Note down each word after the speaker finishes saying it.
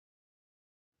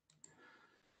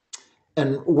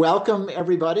And welcome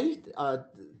everybody.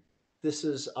 This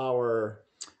is our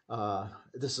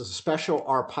this is a special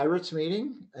RPIrates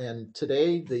meeting, and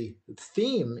today the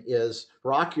theme is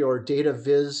Rock Your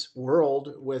Dataviz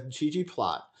World with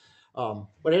ggplot.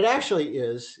 What it actually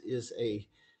is a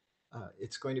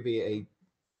it's going to be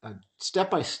a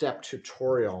step-by-step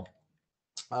tutorial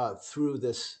through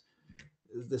this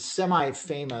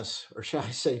semi-famous, or shall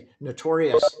I say,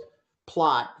 notorious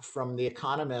plot from the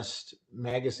Economist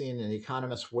magazine and the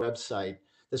Economist website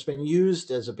that's been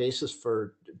used as a basis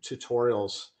for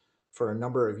tutorials for a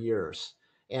number of years.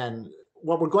 And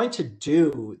what we're going to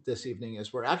do this evening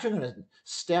is we're actually going to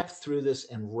step through this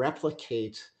and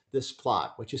replicate this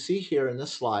plot. What you see here in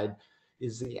this slide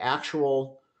is the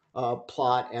actual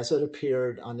plot as it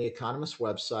appeared on the Economist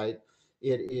website.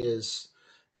 It is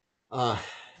uh,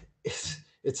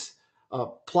 it's a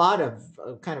plot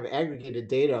of kind of aggregated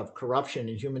data of corruption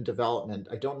and human development.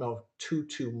 I don't know too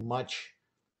much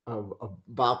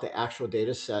about the actual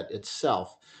data set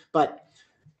itself, but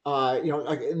a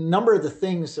number of the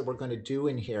things that we're going to do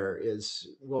in here is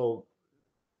we'll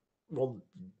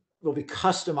be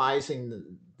customizing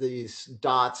these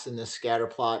dots in this scatter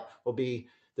plot.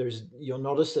 You'll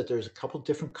notice that there's a couple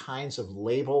different kinds of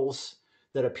labels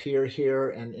that appear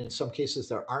here, and in some cases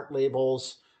there aren't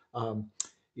labels.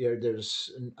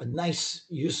 There's a nice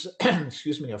use,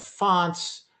 excuse me, of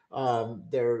fonts.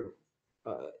 They're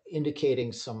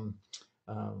indicating some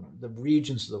the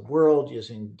regions of the world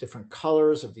using different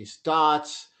colors of these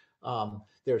dots.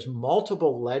 There's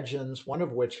multiple legends, one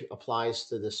of which applies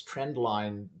to this trend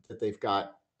line that they've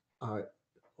got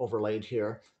overlaid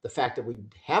here. The fact that we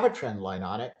have a trend line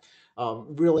on it.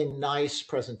 Really nice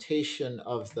presentation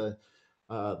of the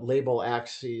label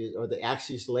axes, or the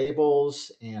axes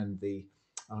labels, and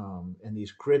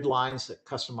these grid lines, that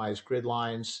customized grid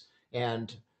lines.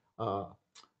 And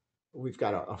we've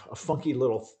got a funky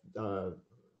little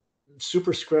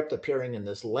superscript appearing in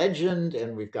this legend,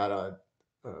 and we've got a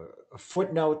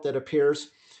footnote that appears.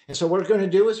 And so what we're going to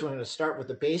do is we're going to start with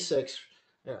the basics,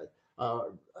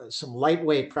 some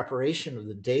lightweight preparation of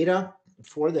the data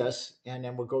for this, and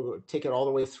then we'll go take it all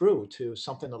the way through to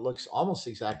something that looks almost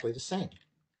exactly the same.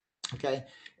 Okay.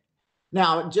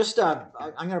 Now, just I'm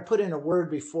going to put in a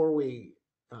word before we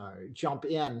jump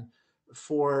in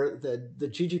for the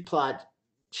ggplot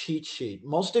cheat sheet.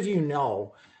 Most of you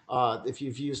know, if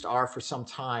you've used R for some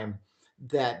time,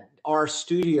 that R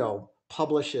Studio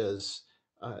publishes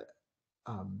a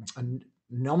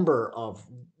number of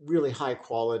really high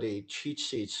quality cheat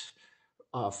sheets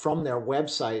from their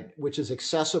website, which is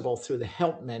accessible through the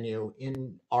help menu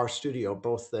in R Studio,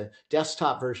 both the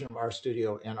desktop version of R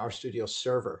Studio and R Studio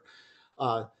Server.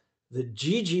 The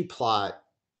ggplot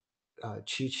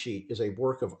cheat sheet is a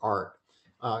work of art.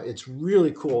 It's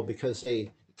really cool because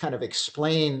they kind of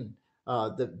explain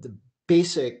the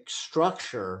basic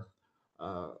structure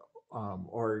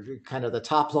or kind of the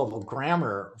top level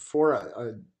grammar for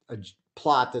a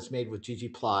plot that's made with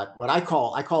ggplot. What I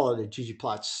call it a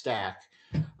ggplot stack,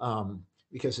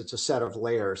 because it's a set of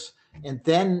layers. And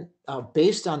then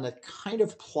based on the kind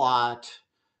of plot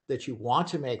that you want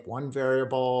to make, one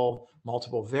variable,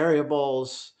 multiple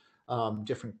variables,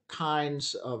 different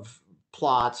kinds of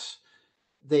plots,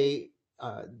 they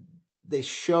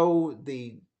show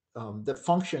the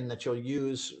function that you'll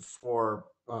use for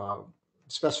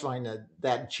specifying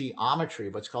that geometry,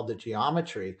 what's called the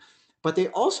geometry. But they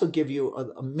also give you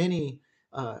a mini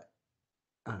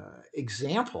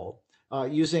example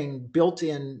using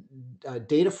built-in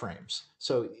data frames.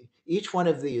 So each one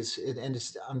of these, and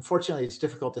unfortunately it's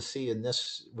difficult to see in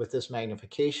this with this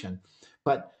magnification,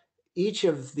 but each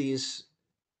of these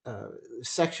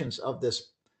sections of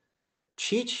this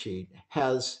cheat sheet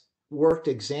has worked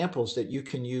examples that you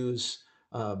can use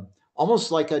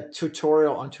almost like a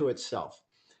tutorial unto itself.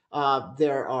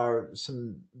 There are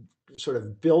some sort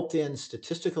of built-in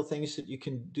statistical things that you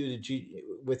can do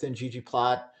within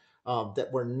ggplot that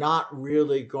we're not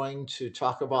really going to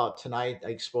talk about tonight.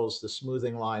 I suppose the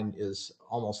smoothing line is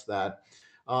almost that.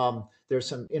 There's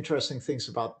some interesting things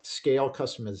about scale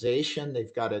customization.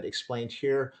 They've got it explained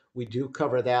here. We do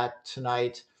cover that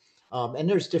tonight. And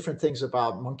there's different things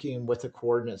about monkeying with the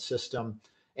coordinate system.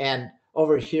 And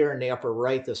over here in the upper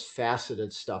right, this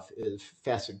faceted stuff is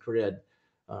facet grid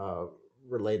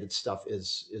related stuff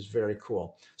is very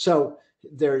cool. So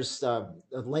there's a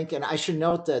link, and I should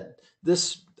note that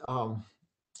this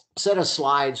set of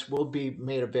slides will be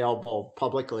made available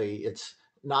publicly. It's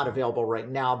not available right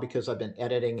now because I've been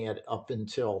editing it up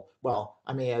until, well,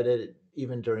 I may edit it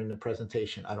even during the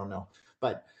presentation. I don't know.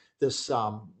 But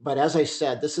but as I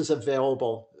said, this is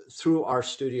available through our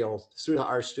studio, through the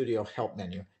R Studio help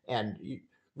menu. And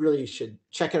really should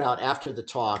check it out after the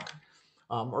talk,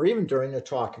 or even during the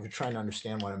talk if you're trying to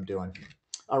understand what I'm doing.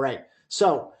 All right,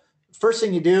 so first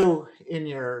thing you do in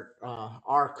your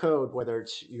R code, whether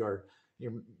it's you're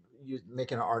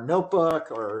making an R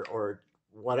notebook or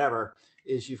whatever,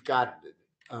 is you've got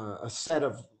a set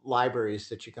of libraries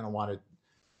that you're going to want to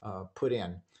put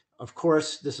in. Of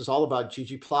course, this is all about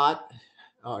ggplot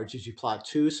or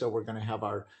ggplot2, so we're going to have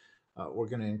our we're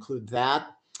going to include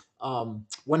that.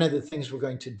 One of the things we're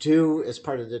going to do as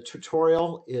part of the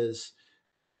tutorial is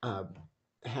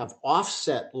have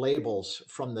offset labels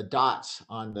from the dots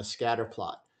on the scatter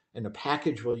plot. And the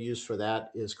package we'll use for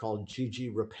that is called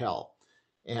ggRepel.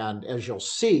 And as you'll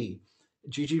see,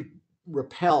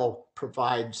 ggRepel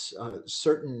provides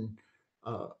certain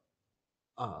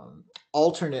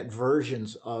alternate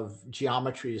versions of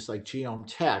geometries like geom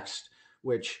text,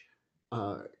 which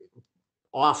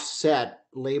offset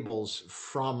labels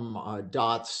from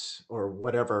dots or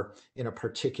whatever in a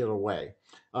particular way.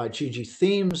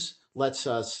 ggthemes lets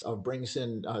us, brings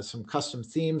in some custom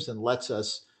themes and lets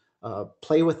us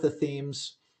play with the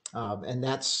themes. And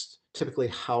that's typically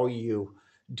how you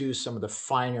do some of the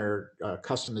finer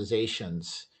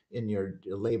customizations in your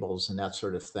labels and that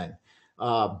sort of thing.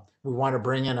 We want to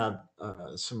bring in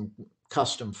some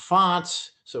custom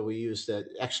fonts. So we use the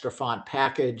extra font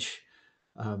package.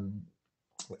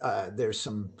 There's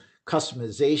some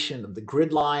customization of the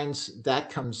grid lines that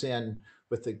comes in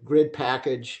with the grid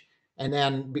package. And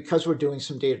then because we're doing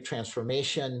some data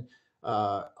transformation,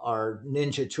 our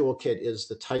Ninja toolkit is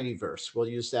the tidyverse. We'll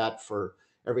use that for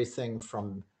everything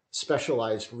from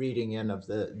specialized reading in of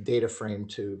the data frame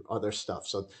to other stuff.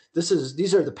 So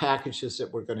these are the packages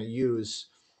that we're going to use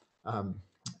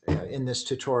in this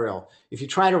tutorial. If you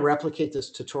try to replicate this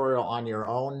tutorial on your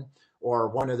own, or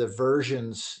one of the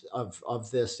versions of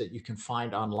this that you can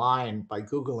find online by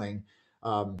Googling,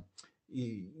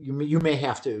 you may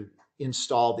have to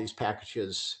install these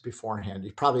packages beforehand.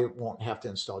 You probably won't have to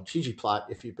install ggplot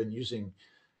if you've been using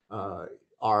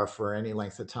R for any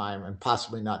length of time, and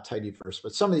possibly not tidyverse,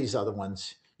 but some of these other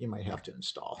ones you might have to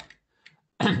install.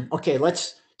 Okay,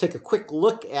 let's take a quick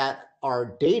look at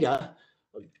our data.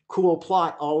 Cool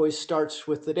plot always starts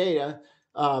with the data.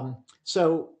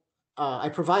 I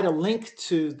provide a link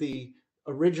to the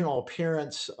original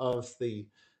appearance of the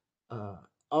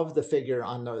figure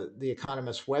on the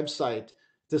Economist website.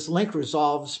 This link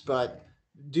resolves, but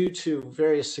due to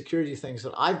various security things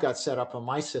that I've got set up on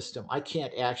my system, I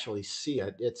can't actually see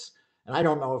it. And I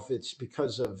don't know if it's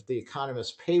because of the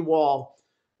Economist paywall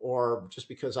or just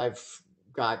because I've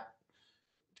got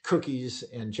cookies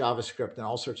and JavaScript and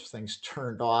all sorts of things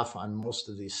turned off on most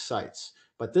of these sites.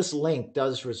 But this link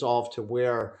does resolve to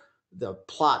where the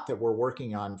plot that we're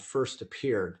working on first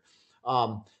appeared.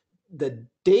 The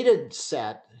data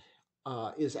set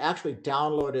is actually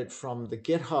downloaded from the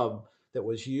GitHub that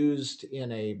was used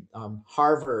in a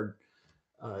Harvard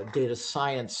data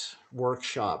science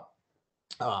workshop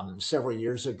several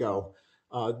years ago.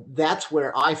 That's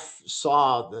where I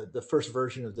saw the first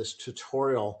version of this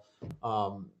tutorial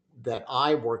that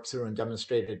I worked through and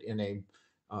demonstrated in a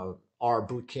R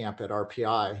bootcamp at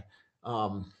RPI.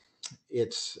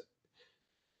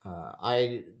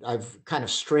 I've kind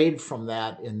of strayed from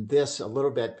that in this a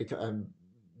little bit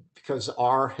because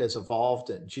R has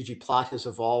evolved and ggplot has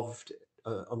evolved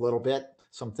a little bit.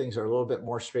 Some things are a little bit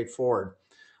more straightforward.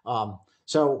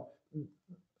 So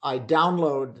I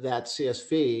download that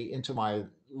CSV into my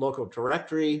local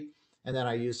directory, and then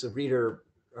I use the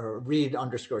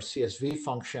read_CSV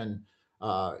function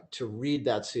to read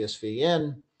that CSV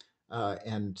in.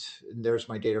 And there's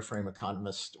my data frame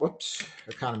Economist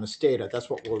data. That's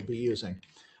what we'll be using.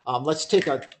 Let's take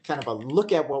a kind of a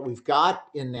look at what we've got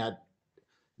in that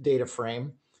data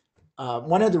frame.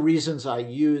 One of the reasons I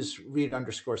use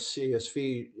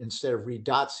read_CSV instead of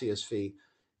read.csv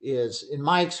is, in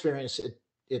my experience,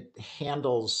 it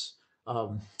handles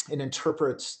and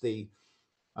interprets the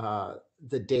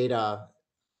data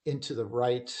into the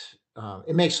right,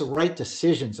 it makes the right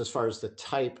decisions as far as the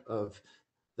type of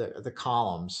the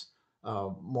columns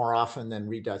more often than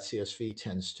read.csv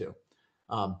tends to.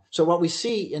 So what we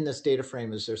see in this data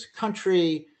frame is there's a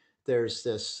country, there's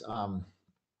this, I'm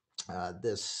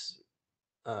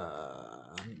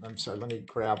sorry, let me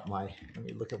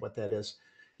look at what that is.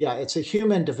 Yeah, it's a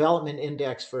human development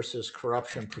index versus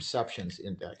corruption perceptions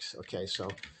index. Okay, so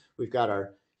we've got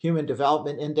our human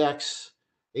development index,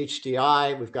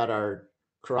 HDI, we've got our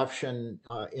corruption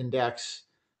index,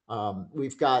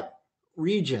 we've got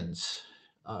regions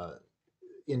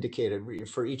indicated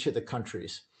for each of the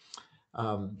countries.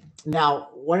 Now,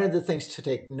 one of the things to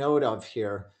take note of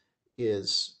here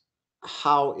is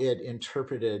how it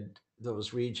interpreted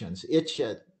those regions.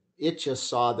 It just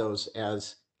saw those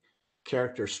as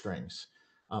character strings.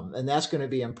 And that's going to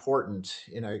be important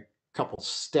in a couple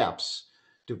steps.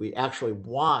 Do we actually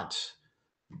want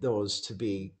those to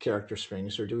be character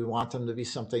strings, or do we want them to be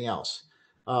something else?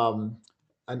 And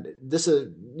this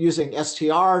is using str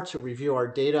to review our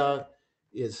data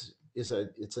it's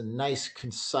a nice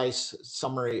concise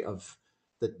summary of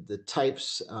the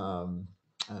types,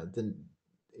 the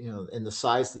and the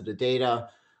size of the data.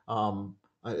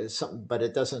 But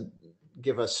it doesn't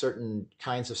give us certain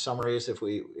kinds of summaries. If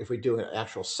we do an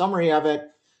actual summary of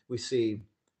it, we see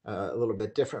a little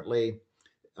bit differently.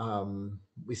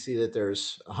 We see that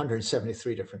there's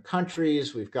 173 different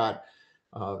countries. We've got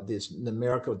this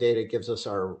numerical data gives us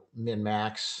our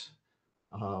min-max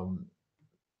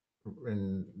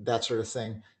and that sort of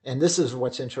thing. And this is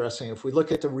what's interesting. If we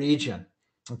look at the region,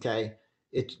 okay,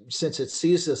 since it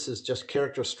sees this as just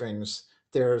character strings,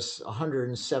 there's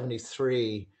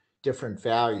 173 different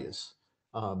values.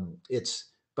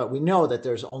 But we know that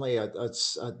there's only a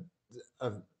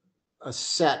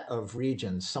set of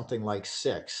regions, something like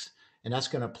 6, and that's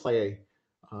going to play.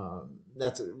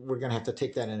 We're going to have to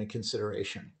take that into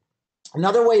consideration.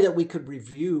 Another way that we could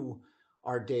review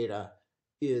our data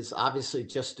is obviously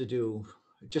just to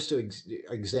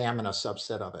examine a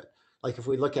subset of it. Like if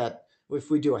we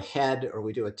do a head or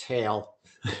we do a tail,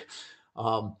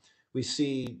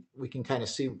 we can kind of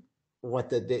see what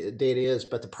the data is.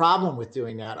 But the problem with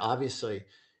doing that, obviously,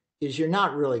 is you're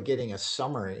not really getting a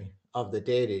summary of the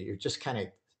data. You're just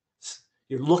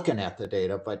you're looking at the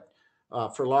data. But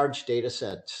for large data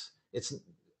sets,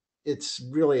 it's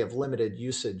really of limited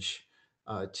usage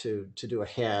to do a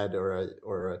head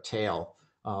or a tail.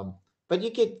 But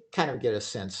you kind of get a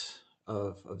sense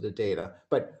of the data.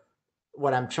 But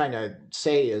what I'm trying to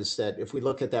say is that if we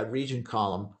look at that region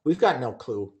column, we've got no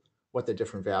clue what the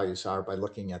different values are by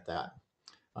looking at that.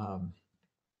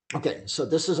 Okay, so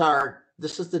this is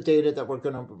the data that we're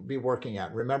going to be working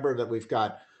at. Remember that we've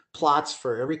got plots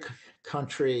for every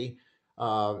country.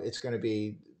 It's going to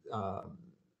be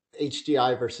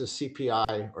HDI versus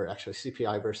CPI, or actually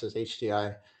CPI versus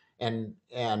HDI, and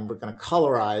we're going to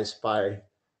colorize by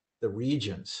the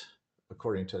regions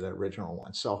according to the original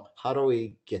one. So how do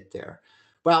we get there?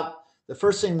 Well, the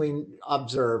first thing we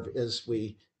observe is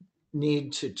we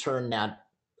need to turn that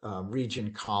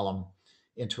region column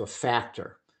into a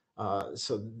factor.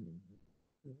 So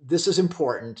this is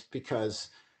important because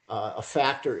a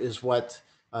factor is what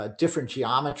different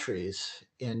geometries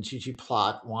in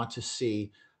ggplot want to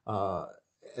see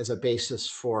as a basis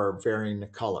for varying the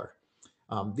color.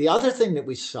 The other thing that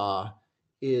we saw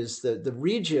is that the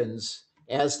regions,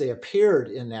 as they appeared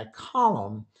in that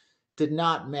column, did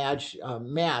not match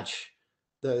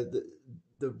the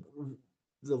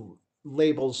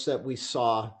labels that we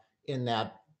saw in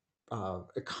that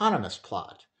Economist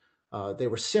plot. They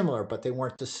were similar, but they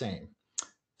weren't the same.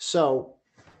 So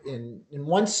in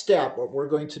one step, what we're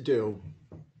going to do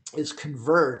is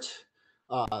convert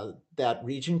that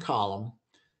region column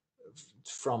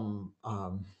from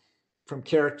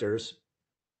characters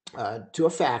to a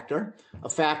factor. A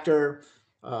factor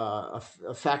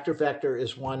vector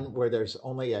is one where there's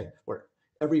only where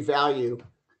every value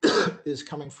is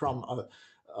coming from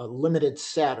a limited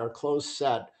set or closed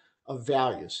set of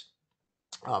values.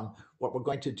 What we're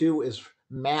going to do is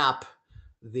map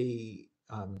the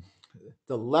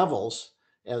levels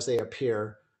as they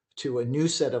appear to a new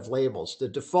set of labels. The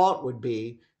default would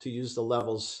be to use the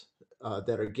levels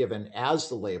that are given as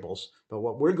the labels, but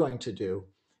what we're going to do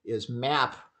is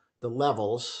map the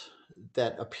levels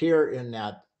that appear in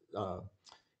that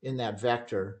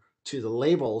vector to the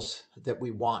labels that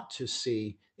we want to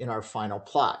see in our final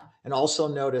plot. And also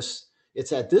notice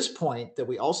it's at this point that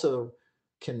we also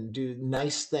can do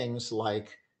nice things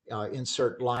like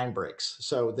insert line breaks.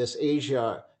 So this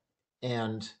Asia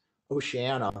and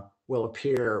Oceania will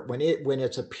appear when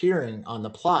it's appearing on the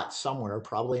plot somewhere,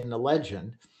 probably in the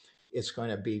legend, it's going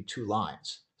to be 2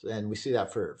 lines. And we see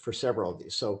that for several of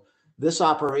these. So this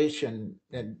operation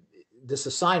and this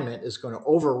assignment is going to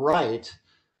overwrite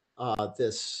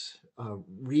this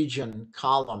region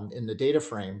column in the data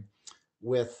frame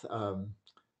with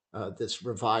this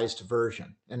revised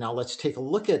version. And now let's take a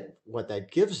look at what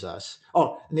that gives us.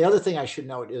 Oh, and the other thing I should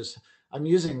note is I'm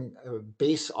using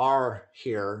base R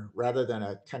here rather than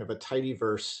a kind of a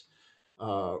tidyverse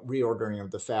reordering of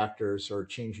the factors or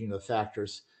changing the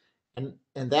factors. And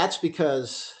that's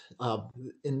because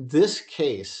in this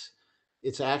case,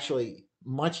 it's actually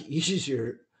much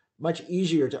easier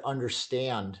to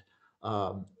understand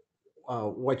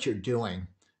what you're doing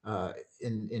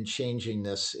in changing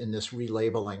this, in this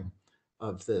relabeling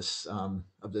this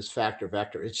factor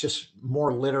vector. It's just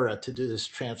more literate to do this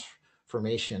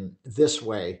transformation this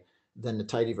way than the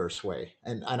tidyverse way.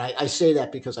 And I say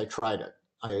that because I tried it.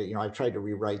 I tried to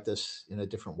rewrite this in a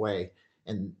different way,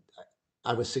 and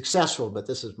I was successful, but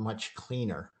this is much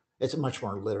cleaner. It's much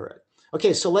more literate.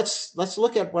 Okay, so let's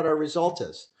look at what our result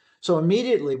is. So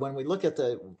immediately when we look at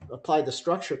apply the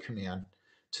structure command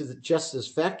to just this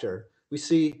vector, we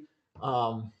see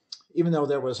even though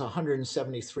there was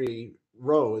 173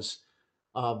 rows,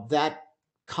 that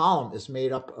column is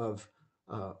made up of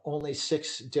only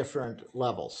 6 different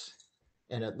levels,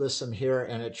 and it lists them here,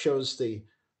 and it shows the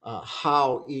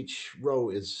how each row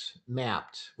is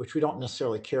mapped, which we don't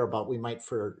necessarily care about. We might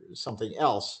for something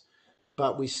else,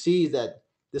 but we see that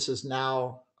this is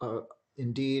now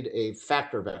indeed a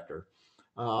factor vector.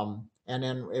 And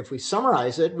then if we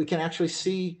summarize it, we can actually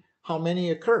see how many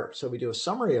occur. So we do a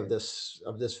summary of this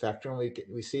vector, and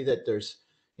we see that there's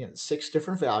 6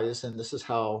 different values, and this is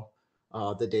how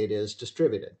the data is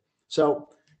distributed. So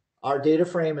our data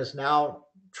frame is now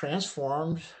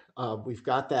transformed. We've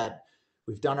got that.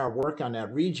 We've done our work on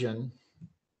that region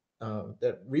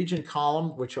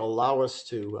column, which will allow us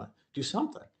to do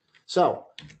something. So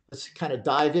let's kind of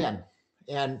dive in.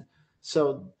 And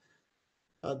so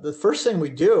the first thing we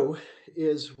do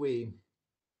is we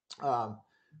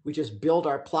just build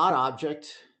our plot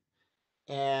object,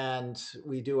 and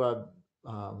we do a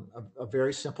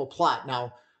very simple plot.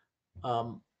 Now,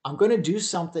 I'm going to do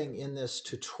something in this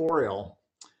tutorial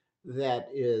that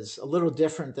is a little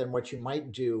different than what you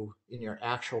might do in your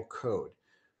actual code.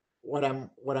 What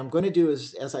I'm going to do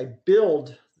is, as I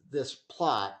build this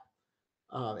plot,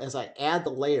 as I add the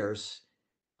layers,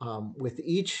 with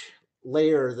each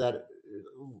layer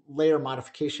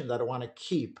modification that I want to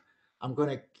keep, I'm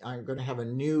going to have a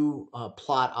new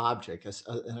plot object,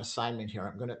 an assignment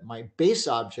here. My base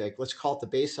object, let's call it the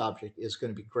base object, is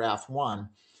going to be graph 1,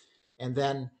 and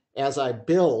then as I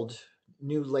build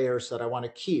new layers that I want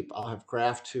to keep, I'll have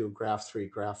graph 2, graph 3,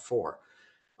 graph 4.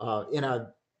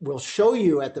 We'll show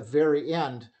you at the very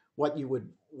end what you would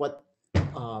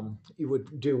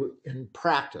do in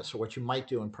practice, or what you might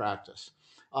do in practice.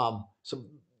 So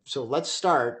let's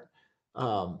start.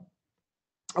 The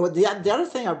other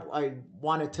thing I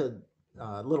wanted to,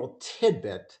 a little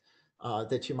tidbit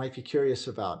that you might be curious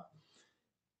about.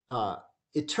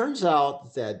 It turns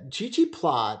out that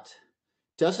ggplot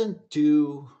doesn't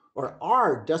do, or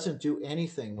R doesn't do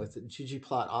anything with the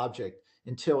ggplot object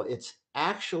until it's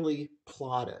actually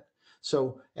plotted.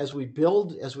 So as we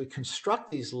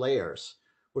construct these layers,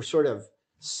 we're sort of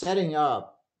setting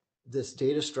up this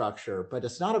data structure, but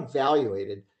it's not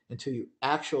evaluated until you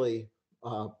actually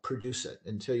produce it,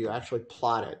 until you actually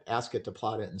plot it, ask it to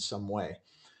plot it in some way.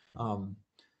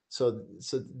 So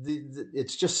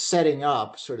it's just setting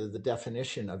up sort of the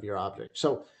definition of your object.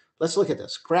 So let's look at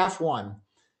this. Graph 1,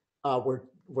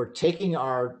 we're taking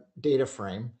our data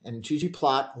frame, and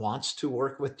ggplot wants to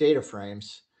work with data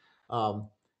frames,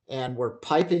 and we're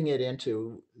piping it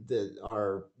into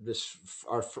our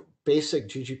basic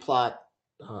ggplot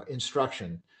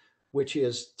instruction, which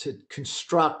is to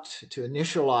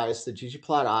initialize the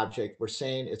ggplot object. We're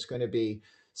saying it's going to be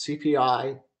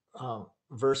CPI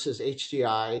versus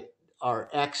HDI. Our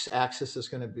x-axis is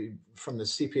going to be from the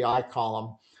CPI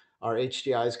column. Our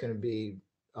HDI is going to be,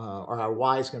 or our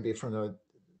y is going to be from the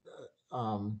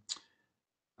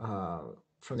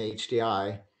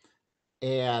HDI.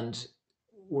 And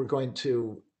we're going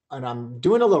to, and I'm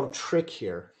doing a little trick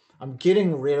here. I'm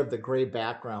getting rid of the gray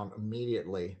background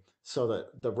immediately so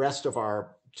that the rest of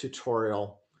our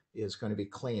tutorial is going to be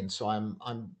clean. So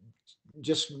I'm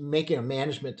just making a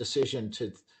management decision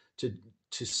to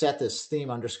set this theme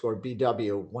underscore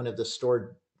BW, one of the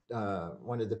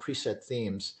preset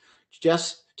themes,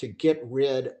 just to get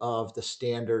rid of the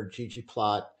standard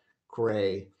ggplot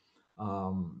gray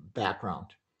background,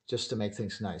 just to make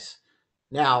things nice.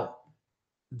 Now,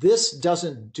 this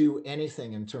doesn't do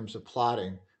anything in terms of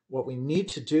plotting. What we need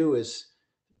to do is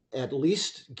at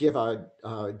least give a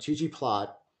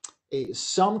ggplot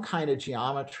some kind of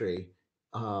geometry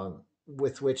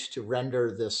with which to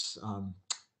render this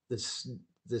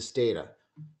data.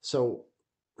 So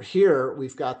here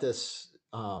we've got this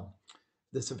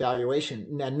this evaluation.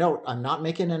 Now note, I'm not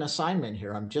making an assignment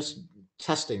here. I'm just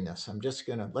testing this.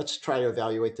 Let's try to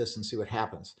evaluate this and see what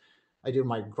happens. I do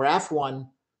my graph 1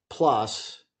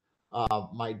 plus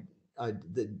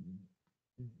the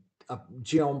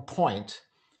geom point,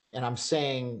 and I'm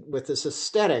saying with this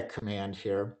aesthetic command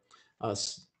here,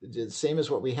 the same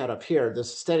as what we had up here,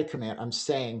 this aesthetic command, I'm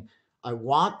saying I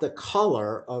want the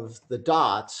color of the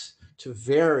dots to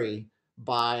vary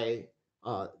by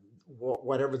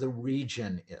whatever the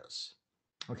region is.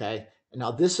 Okay,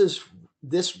 now this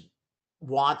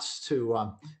wants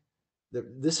to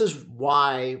this is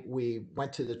why we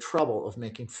went to the trouble of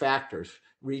making factors.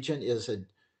 Region is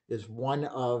one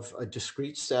of a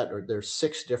discrete set, or there's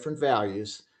 6 different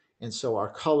values, and so our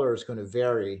color is going to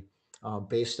vary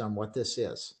based on what this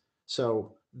is.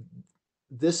 So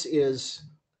this is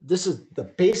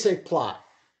the basic plot,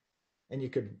 and you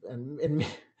could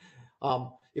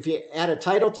if you add a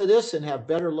title to this and have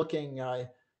better looking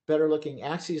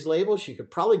axes labels, you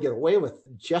could probably get away with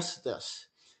just this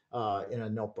in a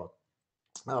notebook.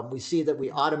 We see that we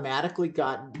automatically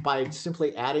got, by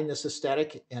simply adding this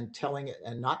aesthetic and telling it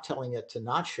and not telling it to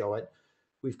not show it,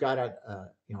 we've got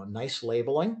a nice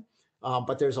labeling.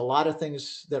 But there's a lot of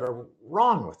things that are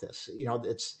wrong with this.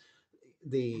 It's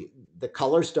the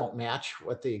colors don't match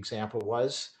what the example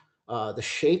was. The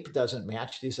shape doesn't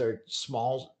match. These are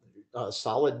small,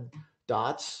 solid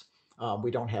dots.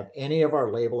 We don't have any of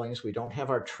our labelings. We don't have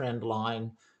our trend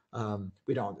line.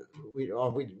 We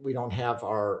don't have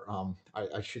our,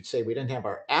 I should say, we didn't have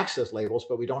our axis labels,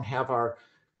 but we don't have our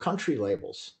country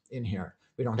labels in here.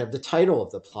 We don't have the title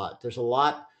of the plot. There's a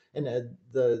lot, and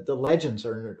the legends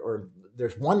are, or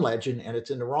there's one legend and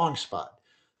it's in the wrong spot.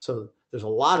 So there's a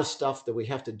lot of stuff that we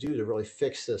have to do to really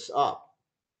fix this up.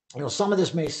 Some of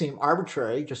this may seem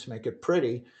arbitrary just to make it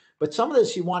pretty, but some of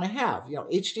this you want to have.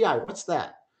 HDI, what's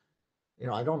that?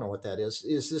 I don't know what that is.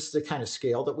 Is this the kind of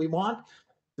scale that we want?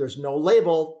 There's no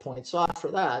label, points off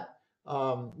for that.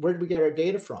 Where did we get our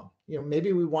data from?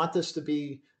 Maybe we want this to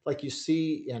be like you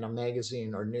see in a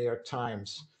magazine or New York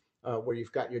Times, where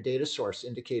you've got your data source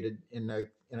indicated in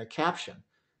a caption.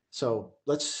 So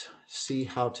let's see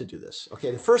how to do this.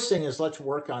 Okay, the first thing is let's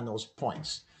work on those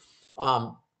points.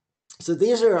 So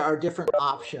these are our different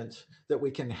options that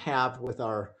we can have with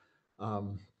our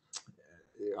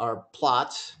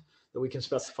plots, that we can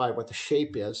specify what the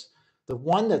shape is. The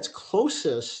one that's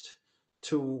closest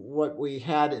to what we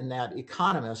had in that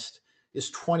Economist is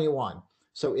 21.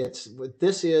 So what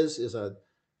this is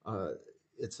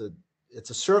it's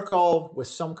a circle with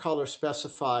some color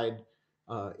specified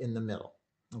in the middle.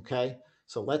 Okay,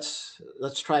 so let's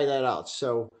try that out.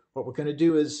 So what we're going to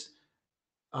do is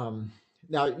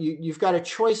now you've got a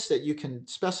choice that you can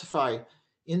specify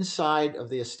inside of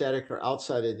the aesthetic or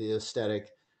outside of the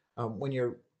aesthetic. When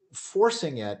you're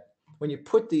forcing it, when you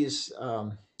put these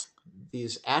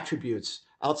attributes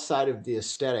outside of the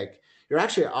aesthetic, you're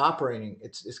actually operating.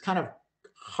 It's kind of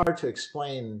hard to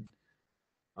explain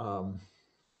in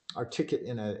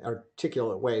an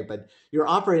articulate way, but you're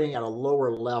operating at a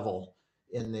lower level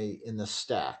in the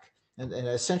stack. And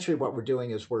essentially what we're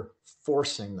doing is we're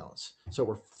forcing those. So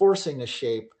we're forcing the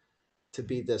shape to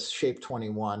be this shape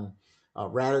 21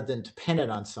 rather than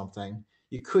dependent on something.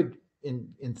 You could,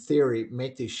 in theory,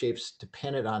 make these shapes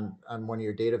dependent on one of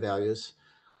your data values.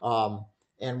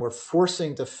 And we're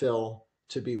forcing the fill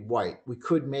to be white. We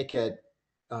could make it,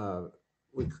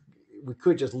 we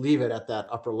could just leave it at that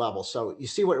upper level. So you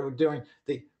see what we're doing.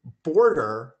 The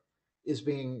border is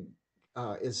being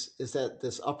is at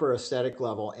this upper aesthetic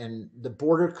level, and the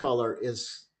border color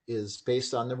is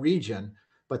based on the region,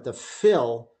 but the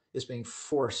fill is being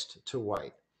forced to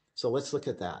white. So let's look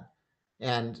at that.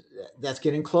 And that's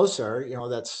getting closer.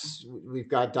 We've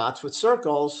got dots with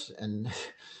circles, and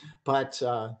but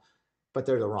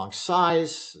they're the wrong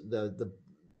size. The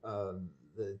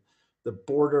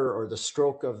border or the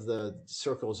stroke of the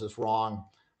circles is wrong.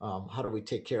 How do we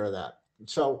take care of that?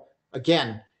 So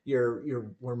again, we're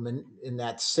in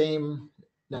that same.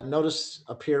 Now notice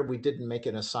up here we didn't make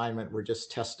an assignment. We're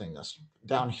just testing this.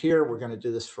 Down here we're going to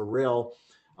do this for real.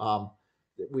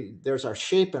 There's our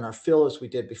shape and our fill as we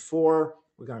did before.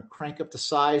 We're going to crank up the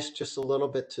size just a little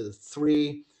bit to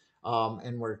 3,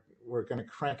 and we're going to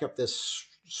crank up this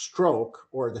stroke,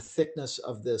 or the thickness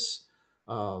of this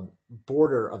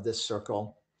border of this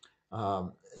circle.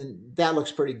 And that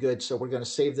looks pretty good. So we're going to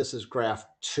save this as graph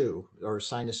 2, or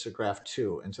assign this to graph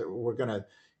 2. And so we're going to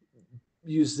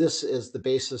use this as the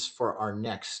basis for our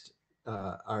next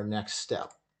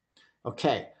step.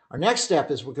 Okay, our next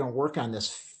step is we're going to work on this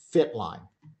fit line.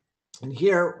 And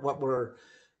here, what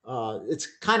it's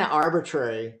kind of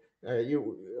arbitrary.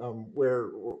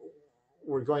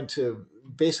 We're going to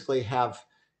basically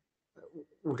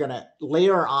we're going to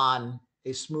layer on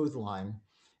a smooth line.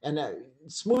 And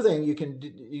smoothing, you can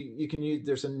use,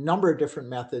 there's a number of different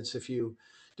methods. If you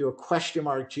do a question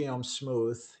mark geom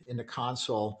smooth in the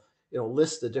console, it'll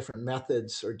list the different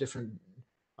methods or different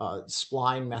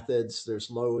spline methods. There's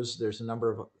Lowe's, there's a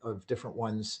number of different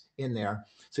ones in there.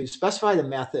 So you specify the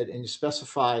method, and you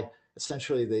specify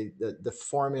essentially the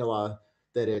formula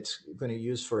that it's going to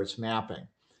use for its mapping.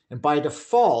 And by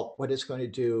default, what it's going to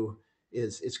do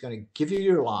is it's going to give you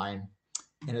your line,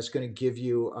 and it's going to give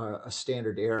you a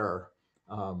standard error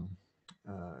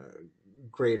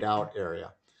grayed out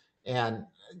area. And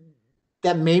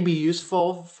that may be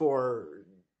useful for,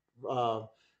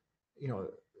 you know,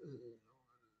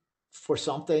 for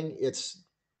something. It's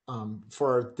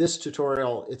for this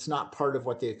tutorial, it's not part of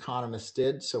what the Economist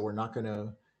did, so we're not going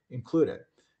to include it.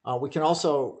 We can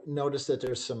also notice that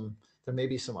there may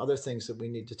be some other things that we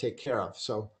need to take care of.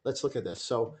 So let's look at this.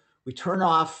 So we turn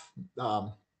off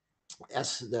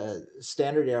the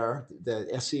standard error, the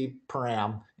SE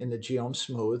param in the geom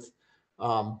smooth.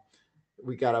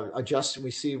 We got to adjust.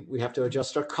 We have to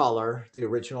adjust our color. The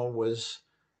original was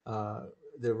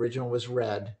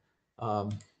red.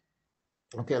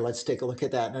 Okay, let's take a look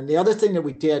at that. And the other thing that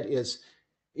we did is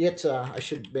I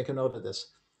should make a note of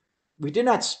this. We did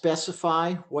not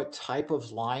specify what type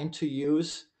of line to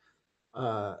use,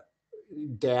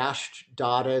 dashed,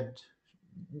 dotted,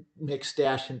 mixed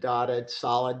dash and dotted,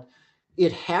 solid.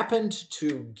 It happened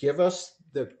to give us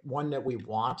the one that we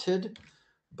wanted,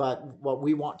 but what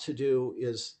we want to do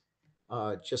is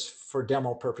just for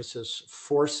demo purposes,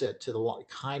 force it to the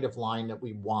kind of line that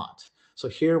we want. So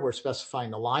here we're specifying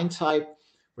the line type,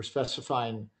 we're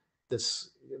specifying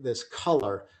this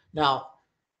color. Now,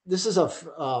 this is a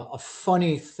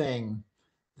funny thing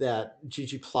that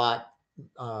ggplot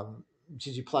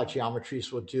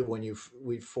geometries will do when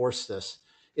we force this.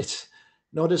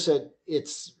 Notice that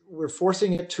we're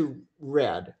forcing it to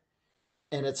red,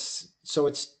 and it's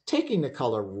taking the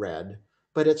color red,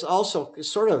 but it's also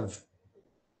sort of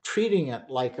treating it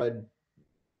like a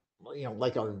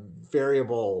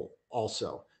variable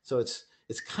also. So it's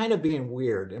kind of being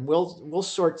weird, and we'll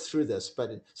sort through this. But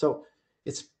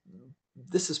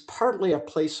this is partly a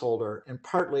placeholder and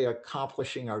partly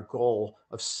accomplishing our goal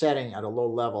of setting at a low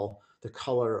level the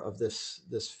color of this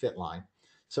fit line.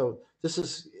 So this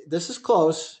is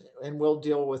close, and we'll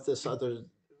deal with this other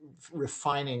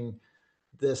refining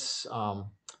this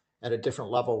at a different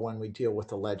level when we deal with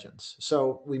the legends.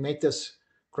 So we make this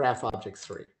graph object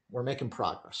 3. We're making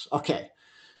progress. Okay.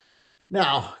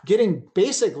 Now, getting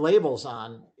basic labels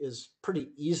on is pretty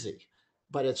easy,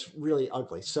 but it's really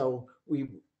ugly. So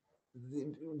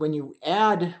when you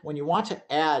want to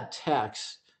add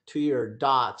text to your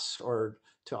dots or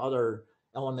to other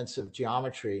elements of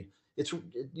geometry,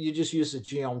 you just use the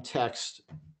geom text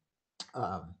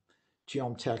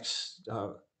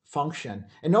function.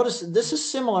 And notice this is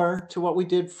similar to what we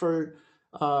did for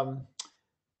the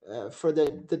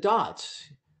dots.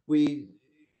 We're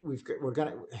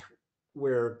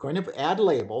going to add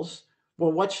labels.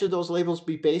 Well, what should those labels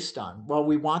be based on? Well,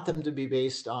 we want them to be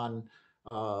based on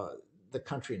the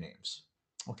country names.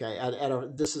 Okay,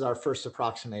 this is our first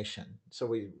approximation. So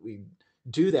we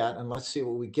do that, and let's see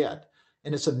what we get.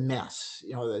 And it's a mess.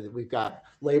 We've got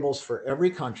labels for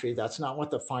every country. That's not what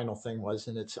the final thing was,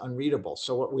 and it's unreadable.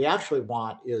 So what we actually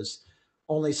want is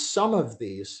only some of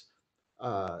these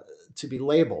to be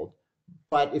labeled.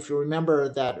 But if you remember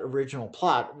that original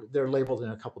plot, they're labeled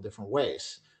in a couple different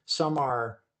ways. Some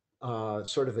are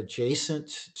sort of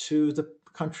adjacent to the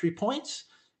country points,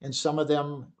 and some of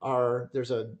them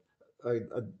there's a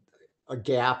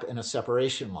gap and a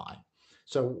separation line.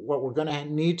 So what we're going to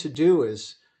need to do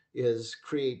is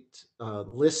create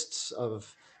lists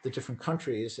of the different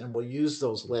countries, and we'll use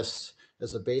those lists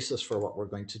as a basis for what we're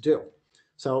going to do.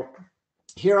 So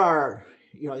here are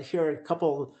a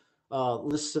couple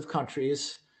lists of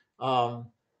countries.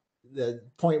 The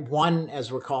point 1,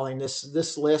 as we're calling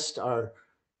this list, are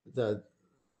the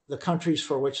countries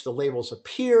for which the labels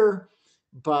appear,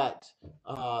 but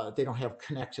they don't have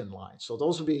connection lines. So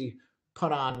those will be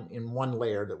put on in one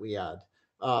layer that we add.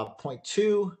 Point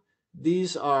 2,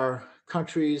 these are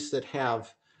countries that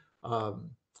have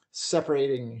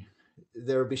separating,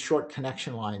 there will be short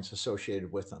connection lines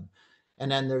associated with them.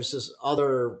 And then there's this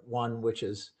other one, which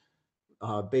is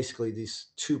basically these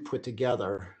two put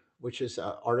together, which is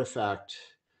an artifact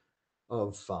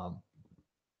of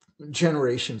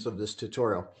generations of this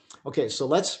tutorial. Okay, so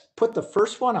let's put the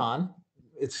first one on.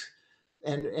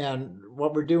 And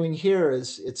what we're doing here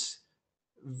is it's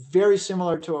very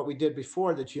similar to what we did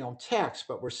before, the geom text,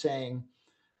 but we're saying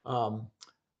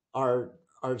our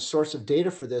source of data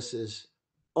for this is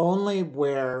only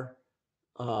where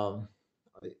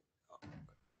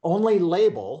only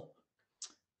label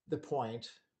the point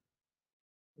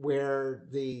where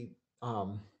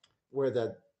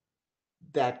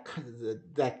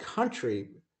that country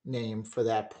name for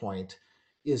that point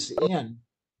is in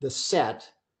the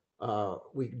set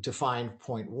we defined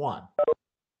point 1.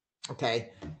 Okay,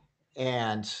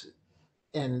 and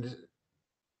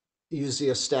use the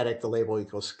aesthetic, the label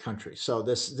equals country. So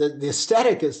the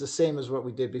aesthetic is the same as what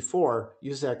we did before,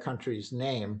 use that country's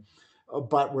name,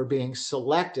 but we're being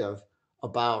selective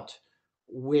about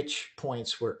which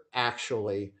points we're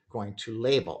actually going to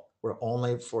label. We're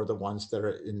only for the ones that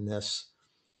are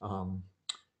um,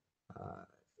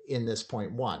 in this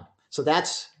point one. So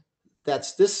that's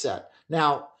this set.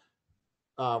 Now,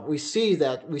 we see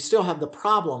that we still have the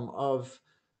problem of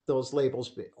those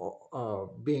labels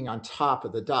being on top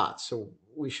of the dots. So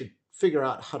we should figure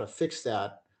out how to fix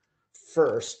that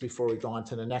first before we go on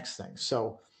to the next thing.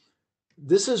 So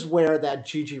this is where that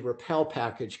ggRepel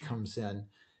package comes in.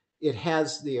 It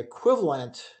has the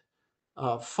equivalent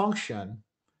function,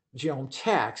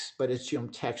 geomtext, but it's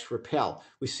geomtext repel.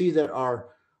 We see that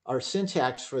our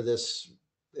syntax for this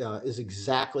is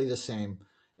exactly the same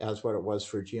as what it was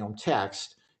for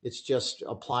geomtext. It's just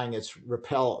applying its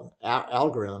repel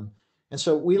algorithm. And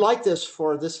so we like this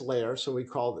for this layer, so we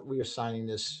are assigning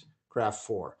this graph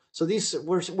 4. So these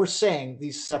we're saying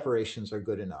these separations are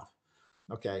good enough.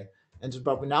 Okay.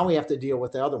 But now we have to deal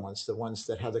with the other ones, the ones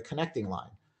that have the connecting line.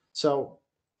 So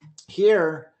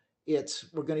here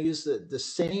we're going to use the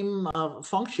same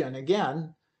function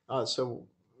again. So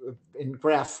in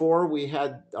graph 4, we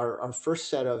had our first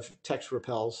set of text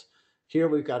repels. Here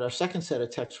we've got our second set of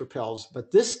text repels,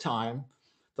 but this time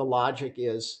the logic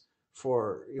is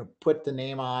for put the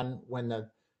name on when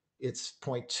it's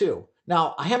point 2.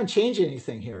 Now I haven't changed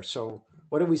anything here. So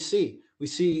what do we see? We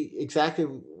see exactly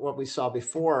what we saw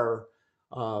before,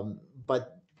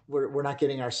 but we're not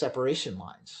getting our separation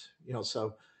lines.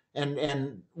 So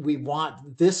and we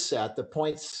want this set, the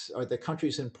points or the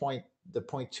countries in the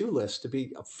point 2 list, to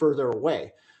be further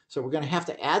away. So we're going to have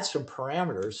to add some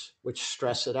parameters which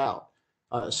stretch it out.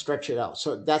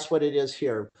 So that's what it is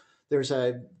here. There's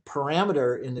a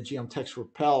parameter in the geomtext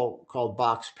repel called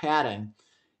box padding,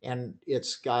 and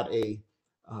it's got a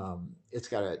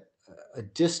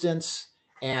distance,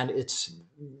 and it's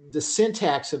the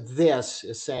syntax of this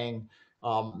is saying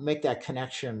make that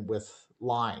connection with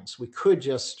lines. We could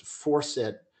just force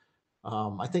it.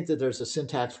 I think that there's a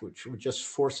syntax which would just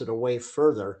force it away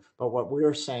further, but what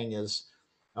we're saying is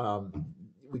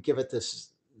we give it this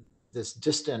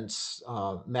distance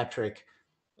metric,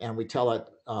 and we tell it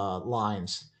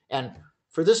lines. And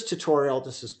for this tutorial,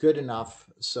 this is good enough,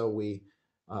 so we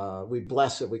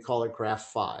bless it. We call it graph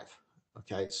 5.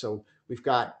 Okay, so we've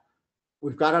got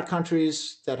our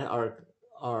countries that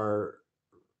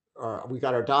we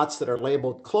got our dots that are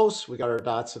labeled close. We got our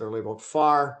dots that are labeled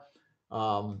far.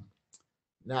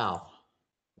 Now,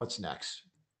 what's next?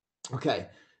 Okay,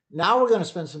 now we're going to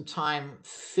spend some time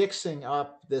fixing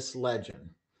up this legend.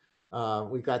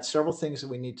 We've got several things that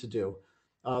we need to do.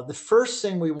 The first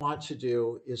thing we want to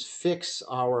do is fix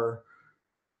the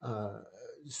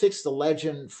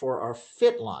legend for our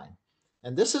fit line.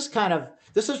 And this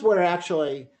is where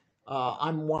actually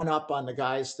I'm one up on the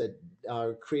guys that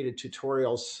created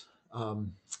tutorials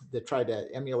that tried to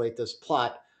emulate this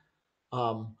plot.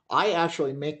 I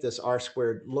actually make this R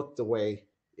squared look the way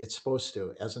it's supposed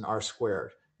to, as an R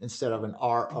squared instead of an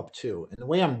R up 2. And the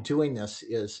way I'm doing this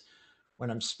is when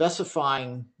I'm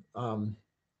specifying, I'm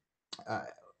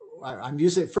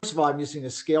using the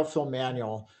scale fill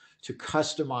manual to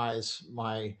customize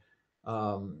my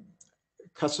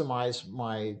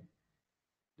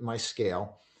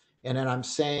scale. And then I'm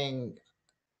saying,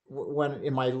 when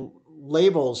in my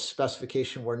labels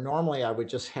specification, where normally I would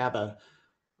just have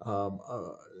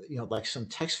like some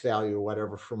text value or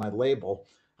whatever for my label,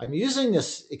 I'm using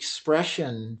this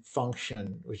expression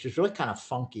function, which is really kind of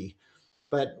funky.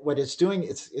 But what it's doing,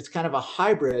 it's kind of a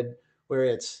hybrid where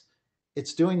it's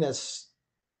doing this,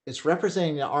 it's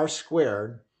representing the R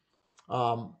squared,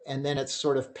 and then it's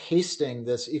sort of pasting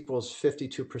this equals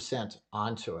 52%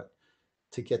 onto it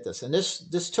to get this. And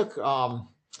this took a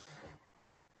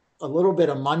little bit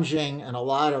of munging and a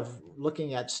lot of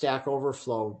looking at Stack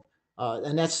Overflow.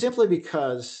 And that's simply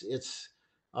because it's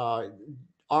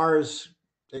R's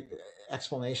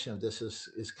explanation of this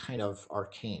is kind of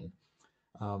arcane.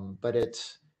 But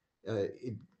it's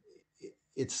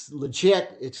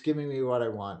legit. It's giving me what I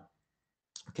want.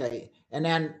 Okay, and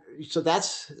then so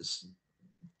this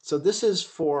is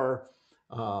for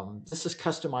this is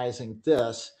customizing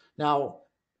this. Now,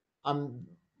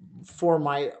 for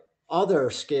my other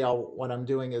scale, what I'm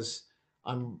doing is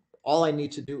all I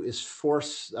need to do is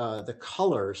force the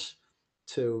colors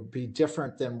to be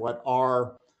different than what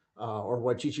R or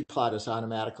what ggplot is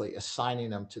automatically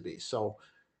assigning them to be. So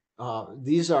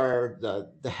these are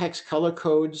the hex color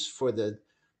codes for the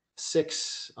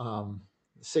six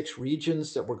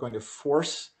regions that we're going to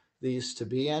force these to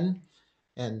be in,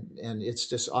 and it's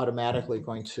just automatically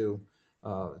going to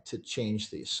to change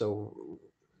these. So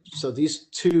these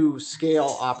two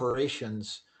scale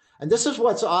operations, and this is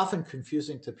what's often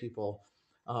confusing to people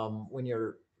when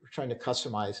you're trying to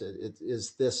customize it. It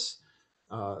is this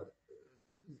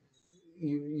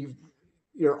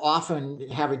you're often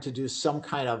having to do some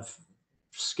kind of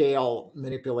scale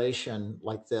manipulation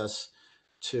like this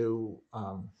to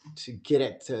get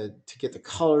it to get the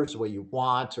colors the way you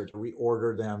want, or to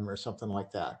reorder them or something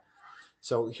like that.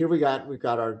 So here we've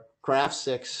got our graph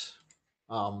 6.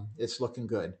 It's looking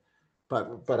good,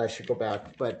 but I should go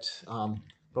back. But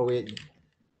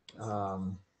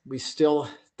we still,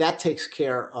 that takes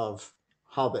care of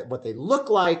what they look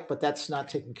like, but that's not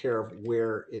taking care of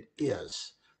where it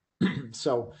is.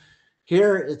 So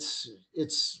here it's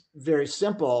very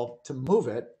simple to move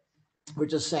it. We're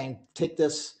just saying take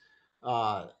this,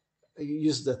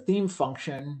 use the theme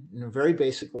function in a very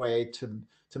basic way to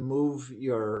move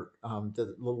your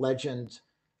the legend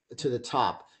to the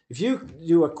top. If you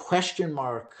do a question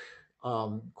mark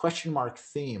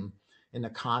theme in the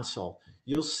console,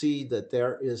 you'll see that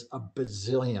there is a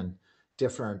bazillion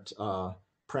different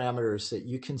parameters that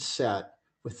you can set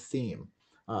with theme.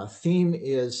 Theme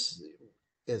is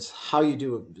how you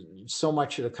do so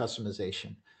much of the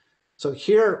customization. So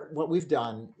here, what we've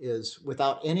done is,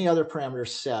 without any other parameters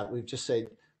set, we've just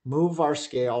said move our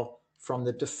scale from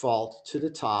the default to the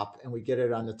top, and we get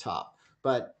it on the top.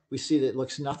 But we see that it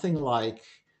looks nothing like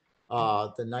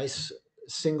the nice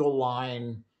single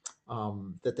line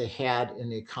that they had in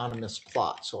the Economist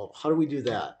plot. So how do we do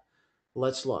that?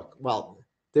 Let's look. Well,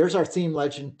 there's our theme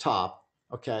legend top.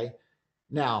 Okay.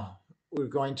 Now we're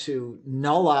going to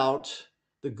null out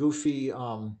the goofy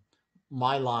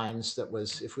my lines that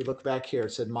was, if we look back here,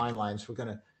 it said my lines. We're going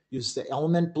to use the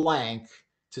element blank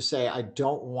to say I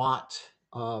don't want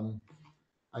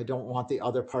the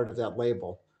other part of that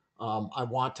label. I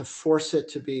want to force it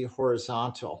to be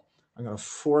horizontal. I'm going to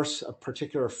force a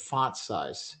particular font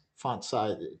size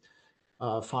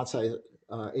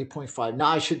 8.5. Now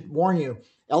I should warn you,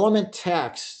 element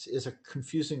text is a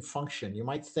confusing function. You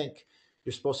might think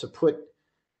you're supposed to put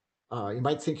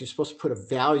a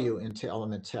value into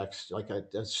element text, like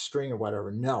a string or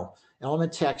whatever. No,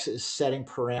 element text is setting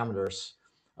parameters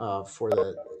for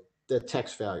the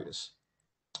text values.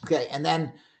 Okay, and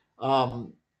then we're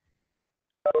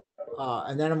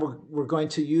going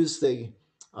to use the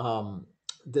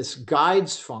this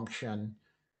guides function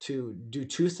to do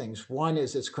two things. One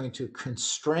is it's going to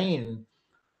constrain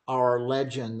our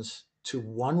legends to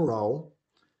one row.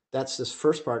 That's this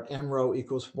first part, n row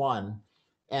equals 1.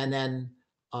 And then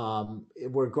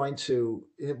we're going to,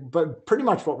 but pretty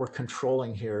much what we're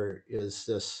controlling here is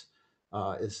this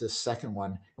second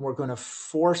one. And we're going to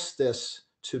force this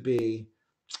to be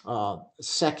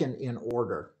second in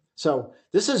order. So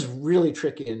this is really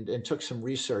tricky and took some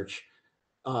research.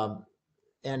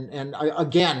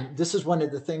 Again, this is one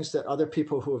of the things that other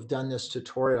people who have done this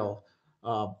tutorial,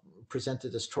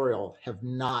 presented this tutorial, have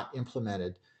not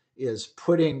implemented, is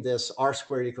putting this r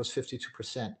squared equals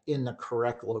 52% in the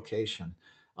correct location.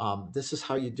 This is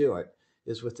how you do it,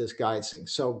 is with this guide thing.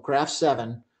 So graph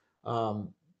 7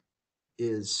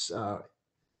 is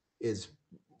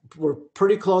we're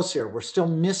pretty close here. We're still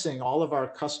missing all of our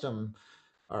custom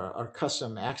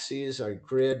axes, our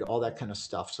grid, all that kind of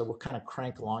stuff. So we'll kind of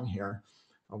crank along here.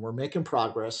 We're making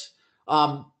progress.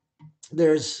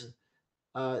 There's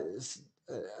a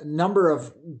number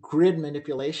of grid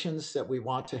manipulations that we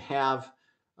want to have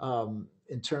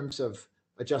in terms of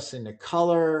adjusting the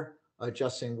color,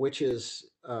 adjusting which is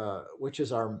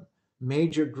our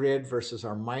major grid versus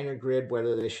our minor grid,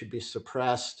 whether they should be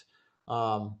suppressed.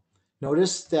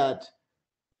 Notice that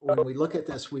when we look at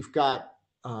this, we've got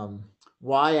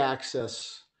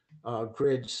y-axis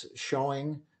grids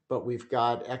showing, but we've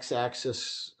got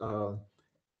x-axis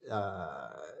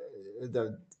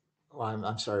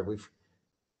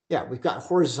we've got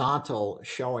horizontal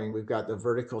showing, we've got the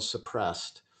vertical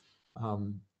suppressed,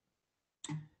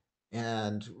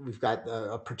 and we've got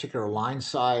a particular line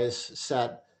size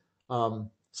set. So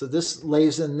this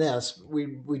lays in this.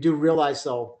 We do realize,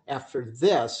 though, after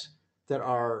this, that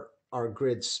our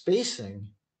grid spacing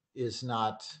is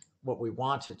not what we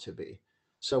want it to be.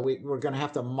 So we're going to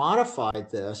have to modify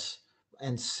this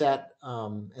and set,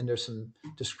 and there's some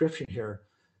description here.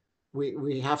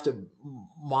 We have to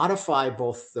modify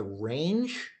both the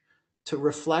range to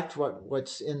reflect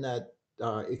what's in that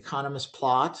Economist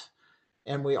plot,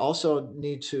 and we also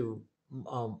need to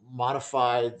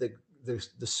modify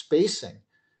the spacing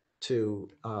to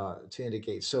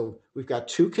indicate. So we've got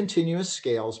two continuous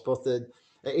scales. Both the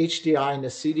HDI and the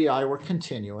CDI were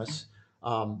continuous,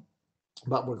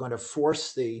 but we're going to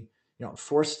force the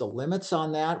force the limits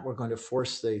on that. We're going to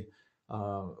force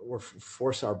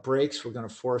force our breaks. We're going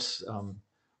to force,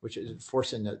 which is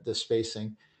forcing the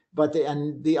spacing. But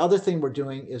the other thing we're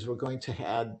doing is we're going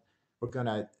to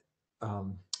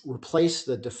replace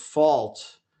the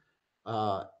default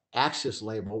axis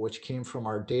label, which came from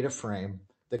our data frame,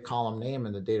 the column name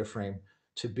in the data frame,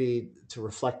 to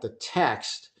reflect the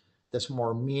text that's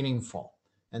more meaningful.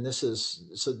 And this is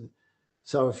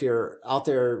so if you're out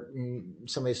there,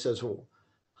 somebody says, well,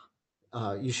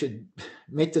 you should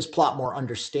make this plot more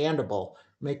understandable,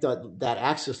 make that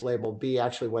axis label be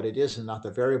actually what it is and not the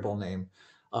variable name.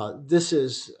 This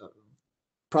is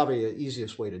probably the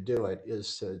easiest way to do it,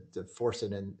 is to force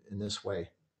it in this way.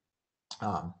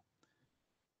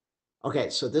 Okay,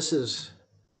 so this is,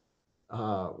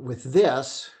 with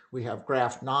this, we have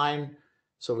graph 9.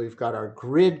 So we've got our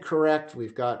grid correct.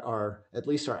 We've got at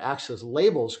least our axis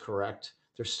labels correct.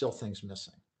 There's still things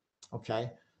missing.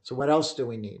 Okay, so what else do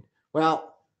we need?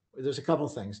 Well, there's a couple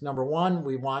of things. Number one,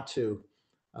 we want to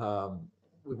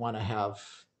have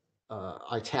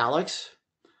italics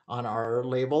on our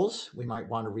labels. We might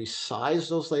want to resize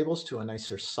those labels to a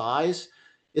nicer size.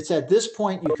 It's at this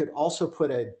point you could also put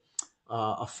a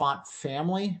font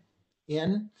family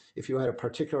in. If you had a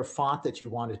particular font that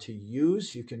you wanted to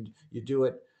use, you do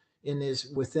it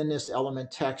within this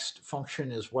element text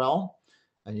function as well,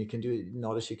 and you can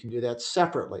do that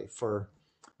separately for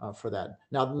that.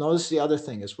 Now notice the other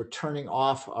thing is we're turning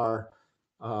off our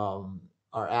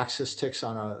axis ticks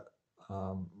on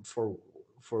for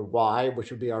Y,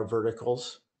 which would be our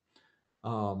verticals.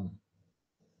 So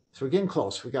we're getting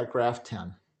close. We got graph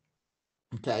 10.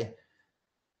 Okay.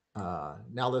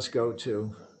 Now let's go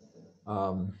to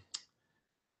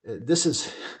this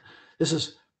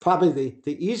is probably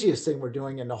the easiest thing we're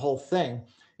doing in the whole thing,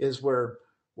 is we're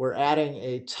adding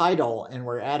a title, and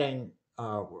we're adding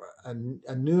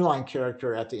a new line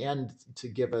character at the end to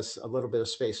give us a little bit of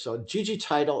space. So GG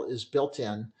title is built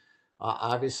in,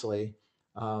 obviously.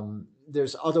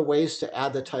 There's other ways to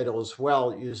add the title as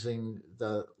well, using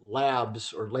the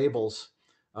labs or labels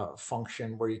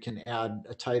function, where you can add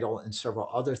a title and several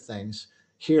other things.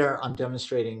 Here I'm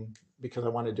demonstrating, because I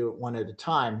want to do it one at a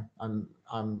time,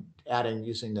 I'm adding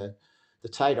using the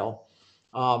title.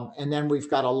 And then we've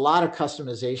got a lot of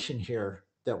customization here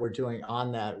that we're doing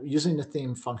on that, using the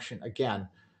theme function again.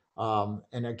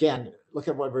 And again, look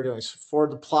at what we're doing. So for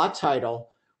the plot title,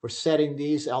 we're setting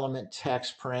these element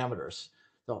text parameters.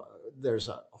 So there's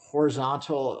a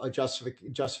horizontal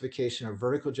justification, a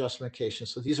vertical justification.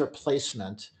 So these are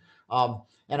placement.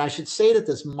 And I should say that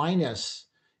this minus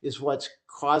is what's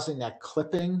causing that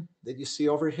clipping that you see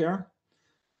over here.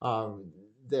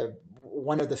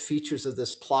 One of the features of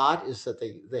this plot is that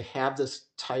they have this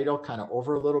title kind of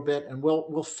over a little bit, and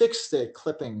we'll fix the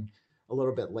clipping a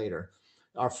little bit later.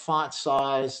 Our font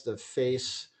size, the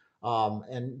face,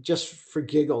 and just for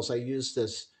giggles, I use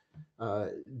this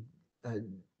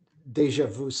Deja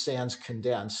Vu Sans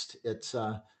condensed.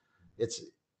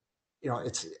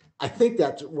 I think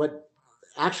that's what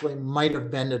actually might have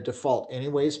been the default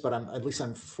anyways, but at least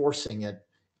I'm forcing it.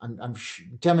 I'm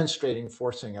demonstrating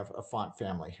forcing a font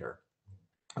family here.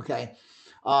 Okay,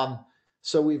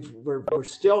 so we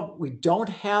don't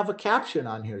have a caption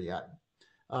on here yet,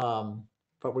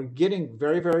 but we're getting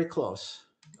very, very close.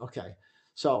 Okay,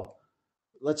 so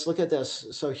let's look at this.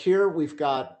 So here we've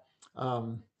got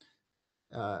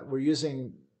we're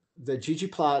using the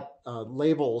ggplot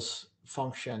labels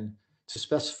function to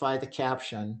specify the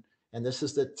caption, and this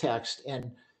is the text.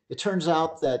 And it turns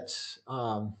out that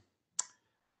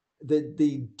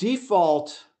the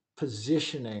default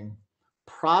positioning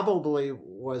probably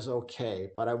was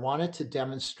okay, but I wanted to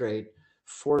demonstrate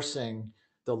forcing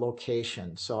the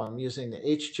location. So I'm using the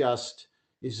hjust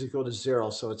is equal to 0,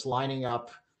 so it's lining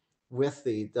up with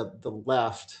the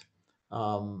left,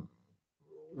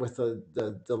 with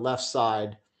the left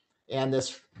side. And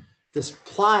this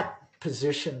plot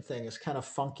position thing is kind of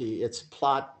funky. It's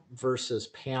plot versus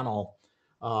panel,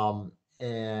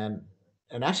 and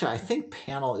actually I think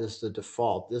panel is the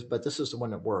default, but this is the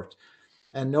one that worked.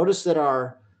 And notice that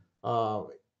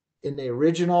in the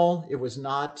original, it was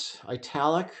not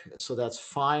italic, so that's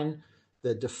fine.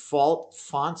 The default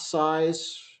font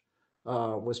size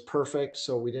was perfect,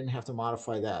 so we didn't have to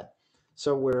modify that.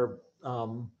 So we're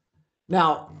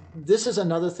now, this is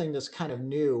another thing that's kind of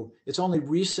new. It's only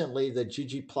recently that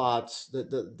ggplots,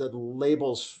 the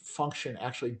labels function,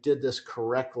 actually did this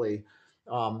correctly.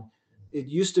 It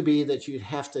used to be that you'd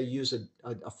have to use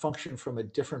a function from a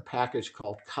different package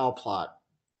called cowplot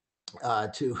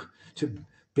to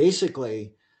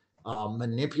basically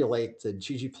manipulate the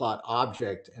ggplot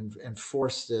object and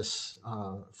force this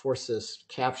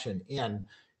caption in,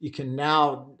 you can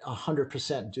now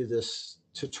 100% do this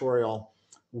tutorial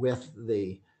with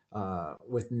the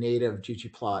with native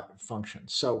ggplot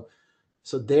functions. So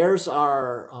there's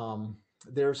our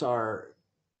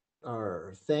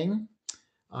thing.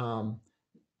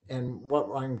 And what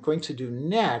I'm going to do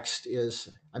next is,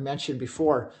 I mentioned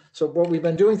before, so what we've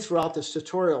been doing throughout this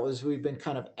tutorial is we've been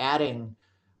kind of adding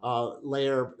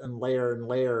layer and layer and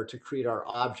layer to create our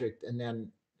object, and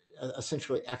then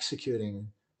essentially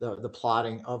executing the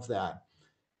plotting of that.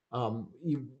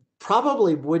 You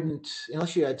probably wouldn't,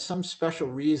 unless you had some special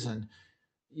reason,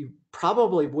 you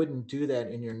probably wouldn't do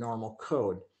that in your normal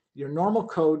code. Your normal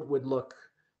code would look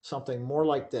something more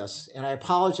like this. And I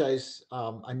apologize,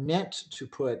 I meant to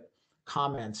put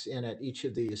comments in at each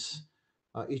of these,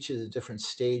 each of the different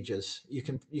stages. You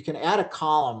can add a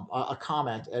column, a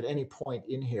comment at any point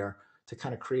in here to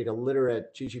kind of create a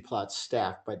literate ggplot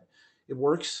stack, but it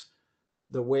works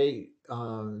the way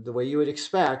you would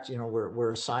expect. You know,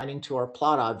 we're assigning to our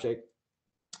plot object.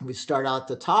 We start out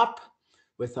the top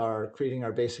with our creating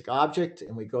our basic object,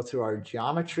 and we go through our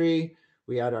geometry.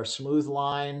 We add our smooth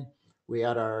line. We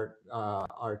add our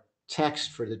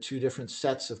text for the two different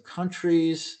sets of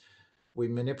countries. We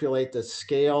manipulate the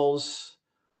scales,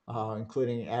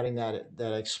 including adding that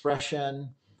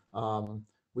expression.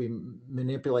 We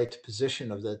manipulate the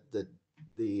position of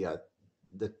the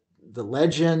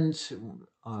legend.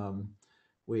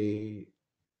 We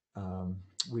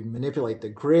manipulate the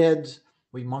grid.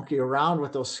 We monkey around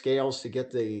with those scales to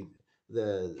get the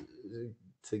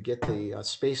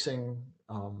spacing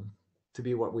to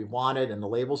be what we wanted, and the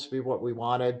labels to be what we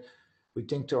wanted. We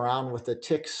dinked around with the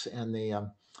ticks and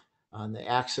the on the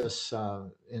axis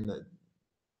in the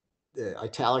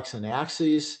italics and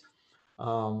axes.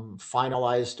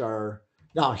 Finalized our,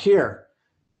 now here,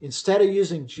 instead of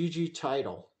using gg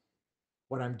title,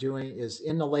 what I'm doing is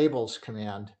in the labels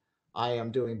command, I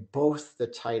am doing both the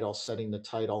title, setting the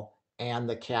title, and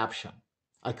the caption.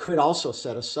 I could also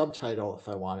set a subtitle if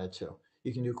I wanted to.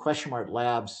 You can do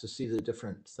 !labs to see the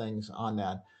different things on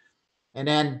that. And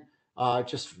then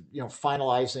just, you know,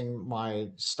 finalizing my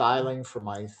styling for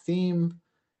my theme,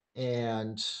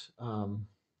 and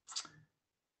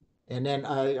then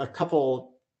a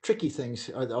couple tricky things.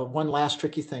 One last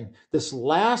tricky thing. This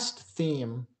last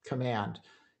theme command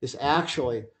is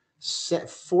actually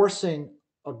forcing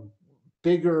a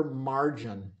bigger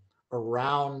margin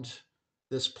around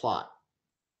this plot.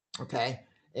 Okay,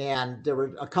 and there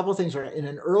were a couple of things in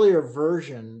an earlier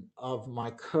version of my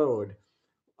code.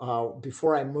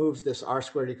 Before I moved this r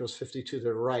squared equals 52 to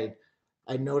the right,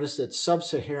 I noticed that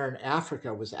sub-Saharan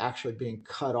Africa was actually being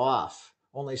cut off.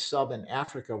 Only sub in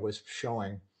Africa was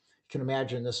showing. You can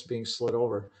imagine this being slid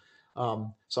over.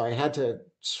 So I had to,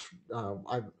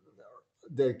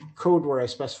 the code where I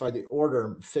specified the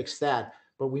order fixed that,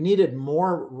 but we needed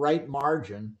more right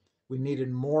margin. We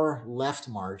needed more left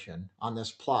margin on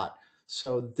this plot.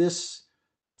 So this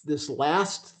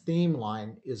last theme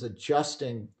line is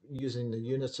adjusting using the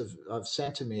units of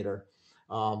centimeter,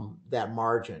 that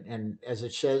margin. And as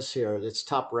it says here, it's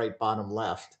top right, bottom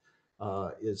left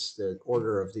is the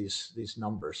order of these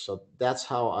numbers. So that's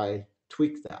how I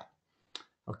tweak that.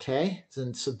 Okay,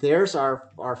 and so there's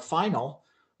our final.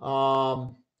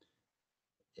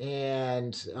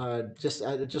 And I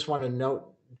just want to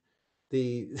note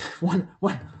the one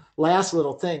last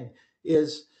little thing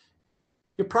is,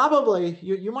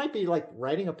 you might be like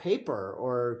writing a paper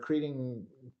or creating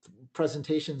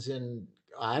presentations in,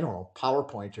 I don't know,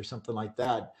 PowerPoint or something like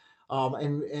that.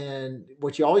 And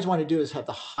what you always want to do is have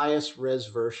the highest res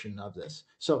version of this.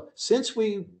 So since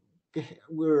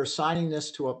we're assigning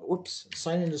this to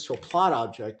a plot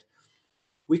object,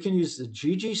 we can use the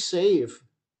ggsave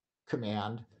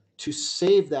command to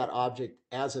save that object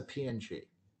as a PNG.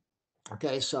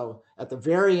 Okay, so at the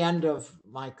very end of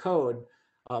my code,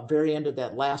 very end of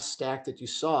that last stack that you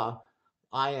saw,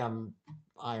 I am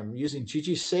using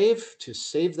ggsave to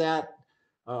save that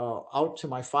out to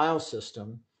my file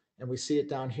system, and we see it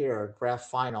down here. Graph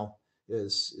final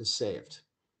is saved.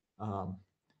 And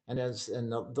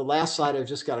the last slide, I've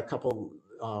just got a couple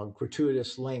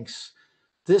gratuitous links.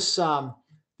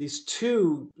 These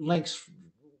two links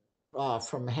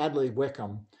from Hadley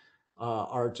Wickham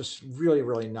are just really,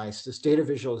 really nice. This data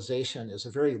visualization is a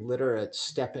very literate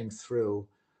stepping through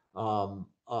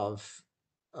of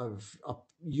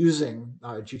using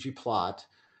ggplot.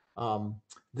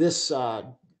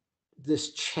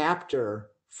 This chapter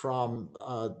from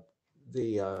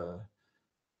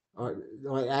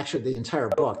well, actually the entire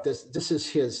book. This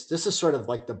is sort of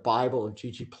like the Bible of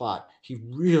ggplot. He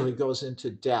really goes into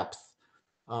depth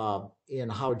in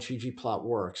how ggplot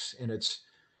works, and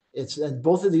and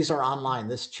both of these are online.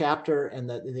 This chapter and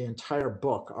the entire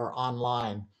book are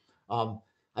online.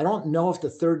 I don't know if the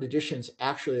third edition is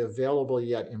actually available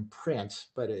yet in print,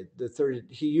 but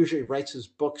he usually writes his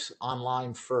books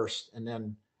online first and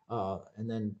then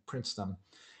prints them.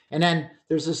 And then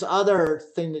there's this other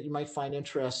thing that you might find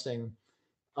interesting.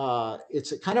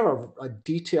 It's a kind of a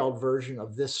detailed version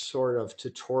of this sort of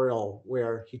tutorial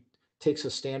where he takes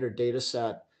a standard data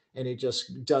set and he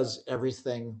just does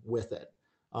everything with it.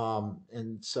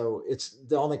 And so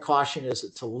the only caution is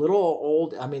it's a little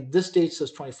old. I mean, this date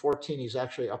says 2014. He's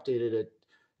actually updated it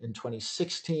in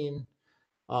 2016.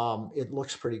 It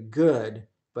looks pretty good,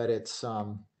 but there's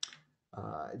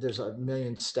a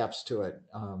million steps to it.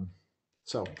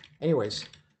 So anyways,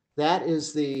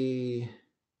 that's the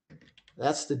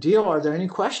deal. Are there any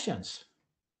questions?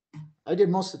 I did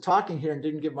most of the talking here and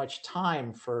didn't give much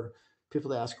time for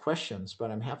people to ask questions,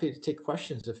 but I'm happy to take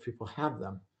questions if people have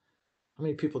them. How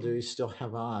many people do we still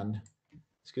have on?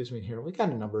 Excuse me here. We got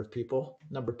a number of people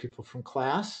from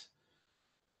class.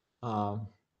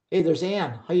 Hey, there's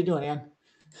Ann. How you doing, Ann?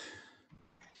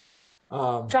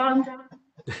 John.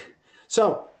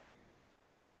 So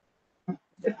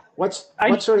what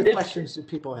sort of questions do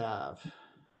people have?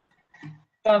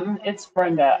 It's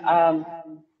Brenda.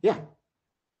 Yeah.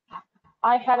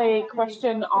 I had a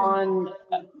question on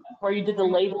where you did the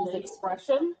labels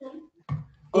expression.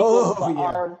 Oh, yeah.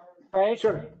 R, right?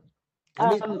 Sure.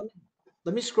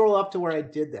 Let me scroll up to where I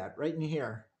did that, right in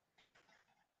here.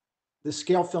 The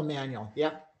scale fill manual.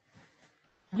 Yep.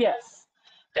 Yes.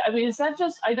 I mean, is that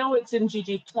just, I know it's in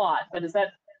ggplot, but is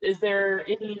there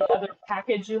any other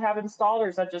package you have installed, or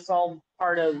is that just all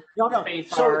part of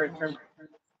Space R?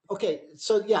 Okay,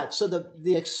 so yeah, so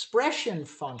the expression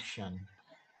function.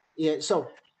 So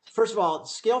first of all,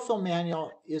 scale fill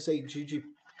manual is a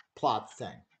ggplot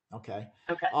thing. Okay.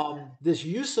 Okay. This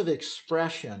use of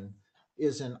expression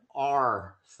is an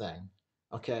R thing.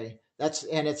 Okay.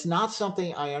 And it's not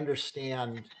something I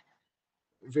understand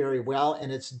very well,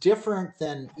 and it's different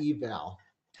than eval.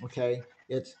 Okay.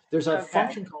 There's a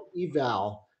function called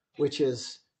eval, which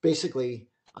is basically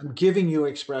I'm giving you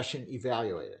expression,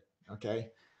 evaluate it.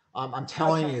 Okay. I'm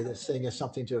telling you this thing is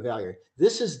something to evaluate.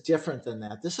 This is different than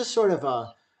that. This is sort of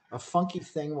a funky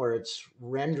thing where it's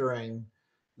rendering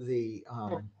the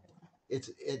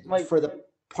for the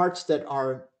parts that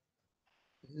are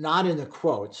not in the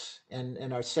quotes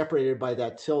and are separated by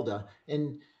that tilde.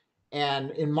 And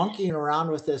in monkeying around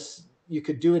with this, you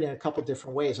could do it in a couple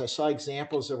different ways. I saw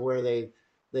examples of where they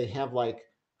have like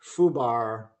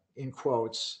foobar in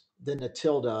quotes, then the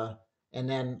tilde, and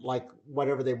then like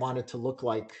whatever they want it to look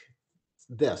like,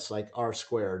 this, like R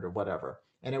squared or whatever.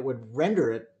 And it would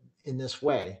render it in this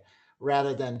way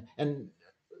rather than, and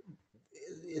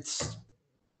it's,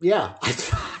 yeah,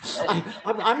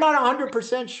 I'm not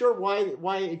 100% sure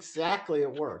why exactly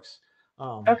it works.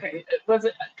 Okay, was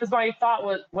it because my thought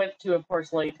went to, of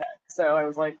course, LaTeX, so I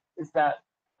was like, is that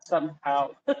somehow,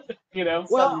 some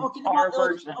R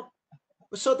version?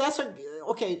 So that's a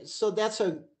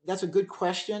good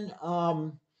question.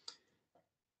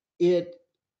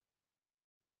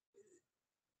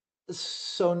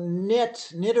 So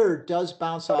knitter does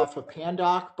bounce off of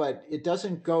Pandoc, but it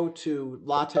doesn't go to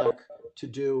LaTeX to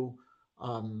do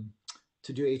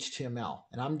HTML,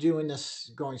 and I'm doing this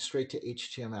going straight to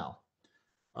HTML.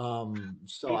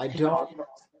 So I don't.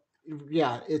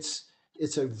 Yeah, it's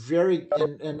a very,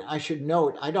 and I should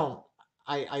note,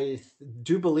 I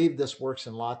do believe this works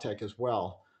in LaTeX as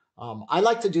well. I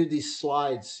like to do these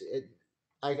slides.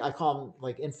 I call them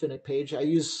like infinite page. I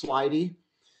use Slidey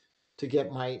to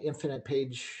get my infinite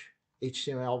page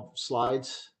HTML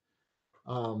slides.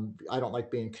 I don't like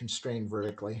being constrained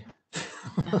vertically.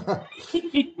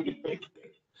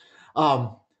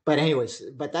 But anyways,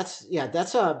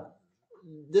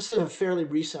 this is a fairly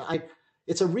recent,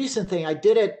 it's a recent thing. I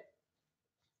did it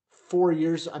 4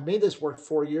 years. I made this work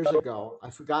 4 years ago.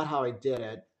 I forgot how I did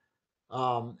it.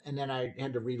 And then I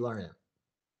had to relearn it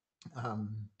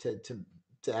to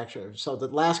actually. So the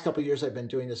last couple of years I've been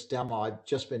doing this demo, I've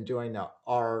just been doing the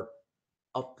R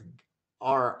up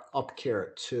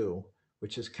caret 2,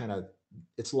 which is kind of,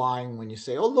 it's lying when you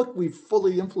say, oh, look, we've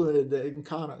fully implemented the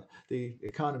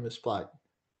Economist plot.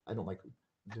 I don't like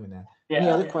doing that. Yeah. Any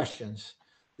other questions?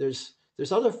 There's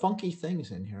other funky things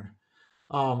in here.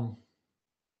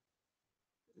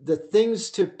 The things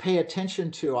to pay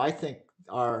attention to, I think,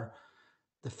 are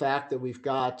the fact that we've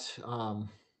got,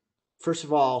 first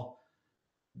of all,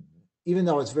 even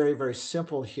though it's very, very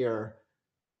simple here,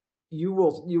 you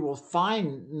will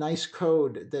find nice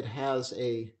code that has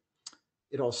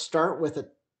it'll start with a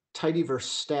tidyverse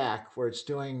stack where it's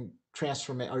doing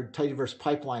or tidyverse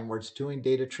pipeline where it's doing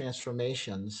data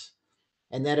transformations,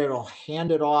 and then it'll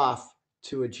hand it off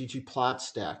to a ggplot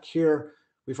stack. Here,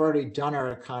 we've already done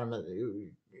our Economist.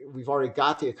 We've already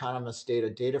got the Economist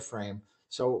data frame,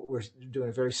 so we're doing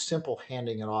a very simple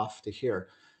handing it off to here.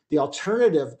 The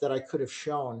alternative that I could have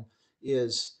shown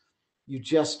is you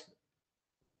just,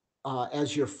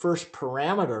 as your first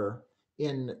parameter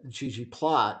in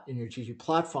ggplot, in your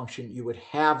ggplot function, you would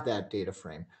have that data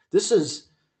frame. This is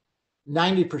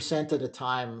 90% of the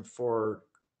time for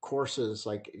courses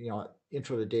like,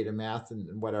 intro to data math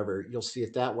and whatever, you'll see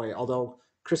it that way. Although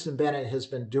Kristen Bennett has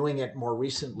been doing it more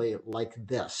recently like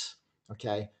this,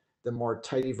 okay? The more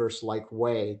tidyverse-like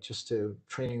way, just to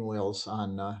training wheels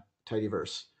on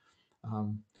tidyverse.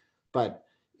 But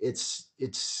it's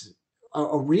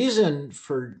a reason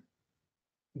for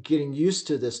getting used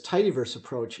to this tidyverse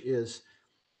approach is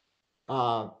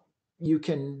you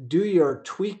can do your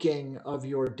tweaking of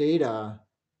your data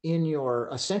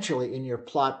essentially in your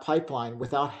plot pipeline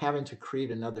without having to create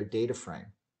another data frame.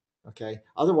 Okay.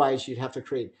 Otherwise you'd have to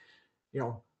create,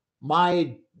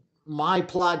 my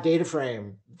plot data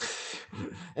frame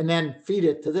and then feed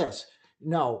it to this.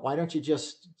 No, why don't you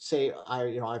just say,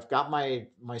 I've got my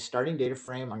starting data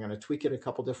frame. I'm going to tweak it a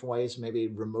couple different ways.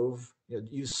 Maybe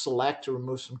use select to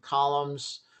remove some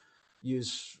columns,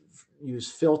 use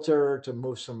filter to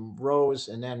move some rows,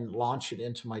 and then launch it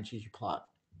into my ggplot.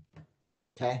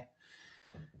 Okay.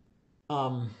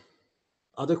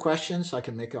 Other questions? I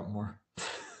can make up more.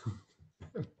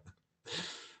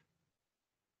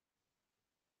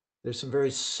 There's some very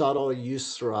subtle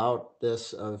use throughout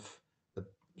this of the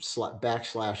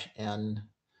 \n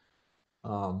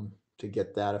to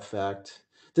get that effect.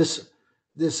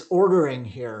 This ordering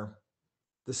here,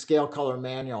 the scale color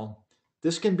manual,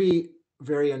 this can be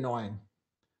very annoying.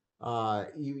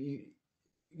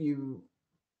 You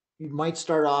might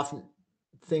start off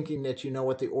thinking that you know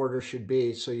what the order should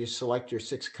be, so you select your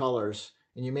 6 colors,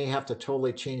 and you may have to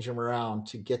totally change them around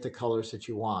to get the colors that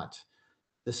you want.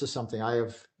 This is something I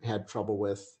have had trouble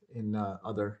with in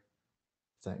other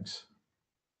things.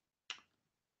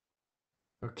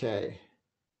 Okay.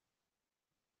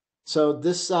 So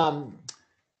this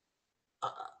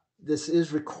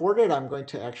is recorded. I'm going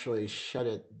to actually shut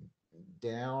it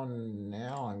down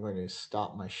now. I'm going to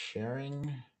stop my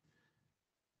sharing,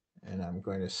 and I'm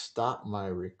going to stop my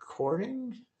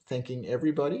recording. Thanking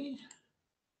everybody.